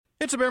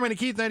It's a Bearman and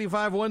Keith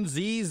 95.1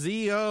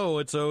 ZZO.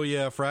 It's Oh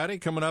Yeah Friday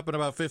coming up in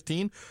about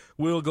 15.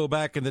 We'll go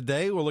back in the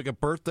day. We'll look at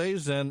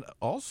birthdays and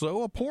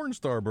also a porn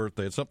star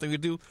birthday. It's something we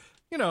do,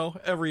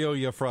 every Oh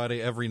Yeah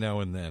Friday, every now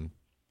and then.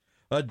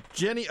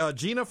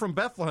 Gina from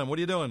Bethlehem, what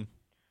are you doing?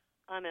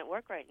 I'm at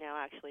work right now,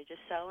 actually,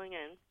 just settling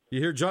in. You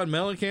hear John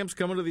Mellencamp's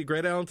coming to the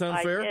Great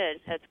Allentown Fair? I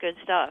did. That's good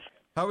stuff.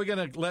 How are we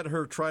going to let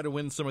her try to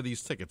win some of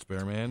these tickets,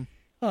 Bearman?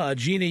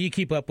 Gina, you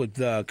keep up with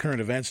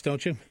current events,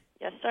 don't you?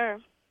 Yes, sir.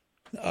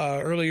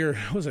 Earlier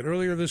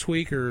this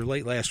week or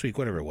late last week,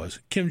 whatever it was,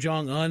 Kim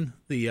Jong-un,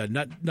 the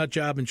nut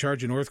job in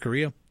charge of North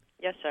Korea?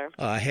 Yes, sir.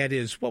 Had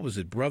his,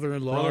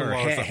 brother-in-law or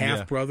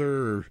half-brother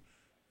or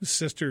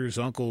sister's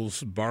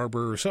uncle's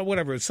barber or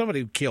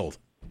somebody killed.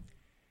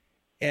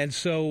 And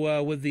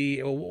so with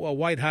the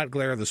white-hot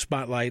glare of the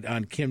spotlight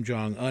on Kim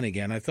Jong-un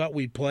again, I thought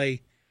we'd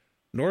play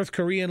North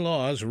Korean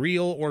laws,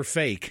 real or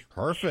fake.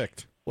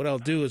 Perfect. What I'll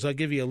do is I'll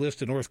give you a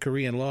list of North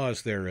Korean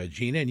laws there,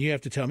 Gina, and you have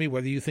to tell me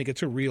whether you think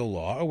it's a real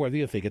law or whether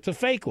you think it's a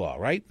fake law,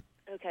 right?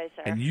 Okay,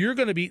 sir. And you're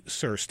going to be,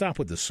 sir, stop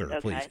with the sir,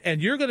 please. And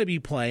you're going to be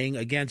playing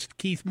against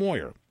Keith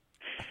Moyer.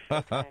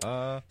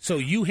 Okay. So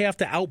you have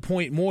to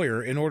outpoint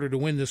Moyer in order to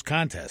win this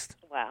contest.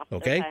 Wow.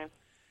 Okay?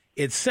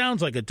 It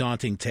sounds like a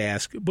daunting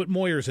task, but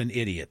Moyer's an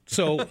idiot.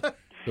 So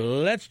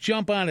let's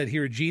jump on it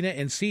here, Gina,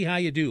 and see how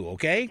you do,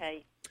 okay?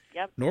 Okay.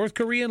 Yep. North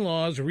Korean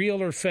laws,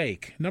 real or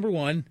fake. Number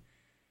one,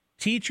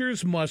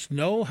 teachers must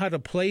know how to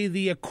play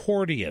the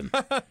accordion.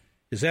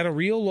 Is that a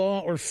real law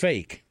or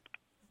fake?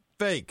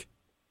 Fake.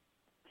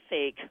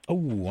 Fake.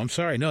 Oh, I'm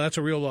sorry. No, that's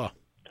a real law.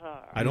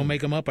 I don't make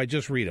them up. I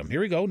just read them.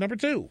 Here we go. Number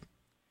two.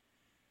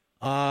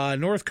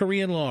 North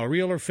Korean law,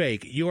 real or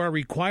fake. You are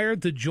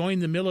required to join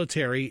the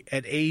military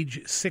at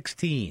age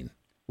 16.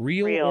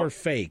 Real or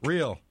fake?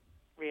 Real.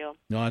 Real.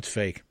 No, it's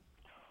fake.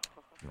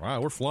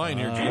 Wow, we're flying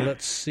here, Gina.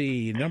 Let's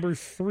see. Number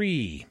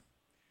three.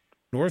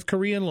 North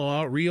Korean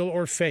law, real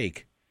or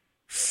fake.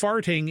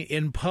 Farting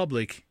in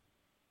public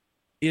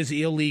is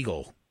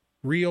illegal.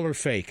 Real or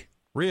fake?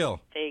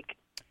 Real. Fake.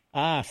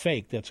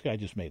 Fake. I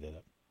just made that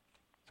up.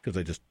 Because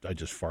I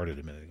just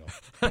farted a minute ago.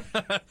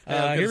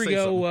 Here we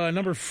go.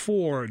 Number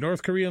four,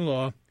 North Korean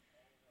law.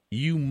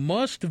 You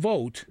must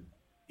vote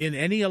in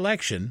any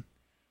election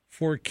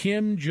for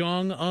Kim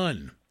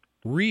Jong-un.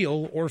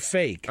 Real or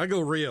fake? I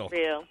go real.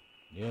 Real.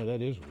 Yeah,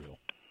 that is real.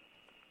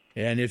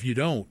 And if you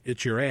don't,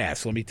 it's your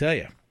ass, let me tell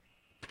you.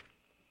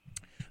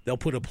 They'll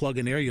put a plug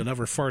in there. You'll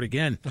never fart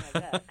again.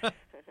 All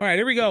right,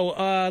 here we go.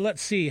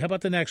 Let's see. How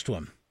about the next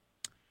one?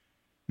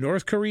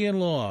 North Korean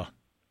law.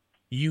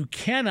 You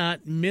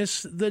cannot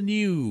miss the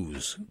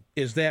news.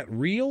 Is that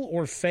real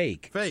or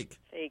fake? Fake.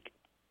 Fake.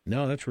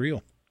 No, that's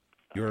real.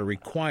 You're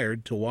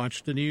required to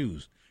watch the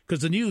news.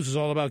 Because the news is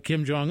all about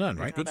Kim Jong-un,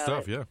 right? Good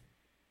stuff, yeah.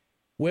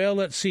 Well,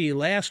 let's see.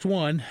 Last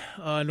one,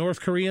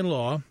 North Korean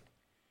law.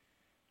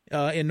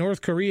 In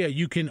North Korea,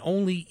 you can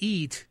only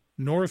eat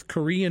North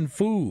Korean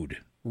food.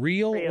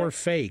 Real or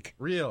fake?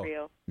 Real.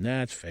 Real.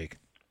 Nah, it's fake.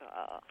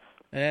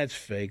 That's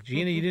fake.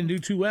 Gina, you didn't do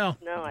too well.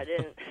 No, I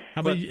didn't.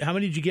 How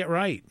many did you get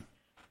right?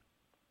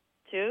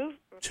 Two.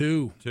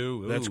 Two.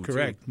 That's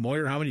correct. Two.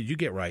 Moyer, how many did you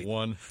get right?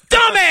 One.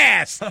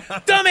 Dumbass!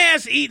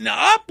 Dumbass eating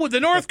up with the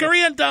North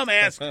Korean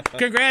dumbass.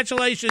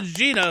 Congratulations,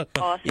 Gina.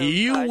 Awesome.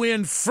 You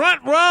win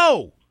front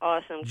row.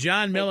 Awesome.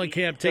 John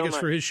Mellencamp tickets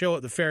much for his show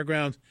at the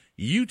fairgrounds.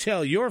 You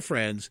tell your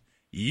friends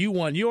you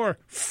won your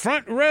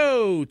front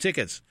row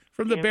tickets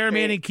from the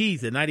Bearman and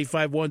Keith at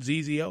 95.1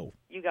 ZZO.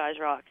 You guys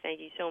rock.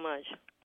 Thank you so much.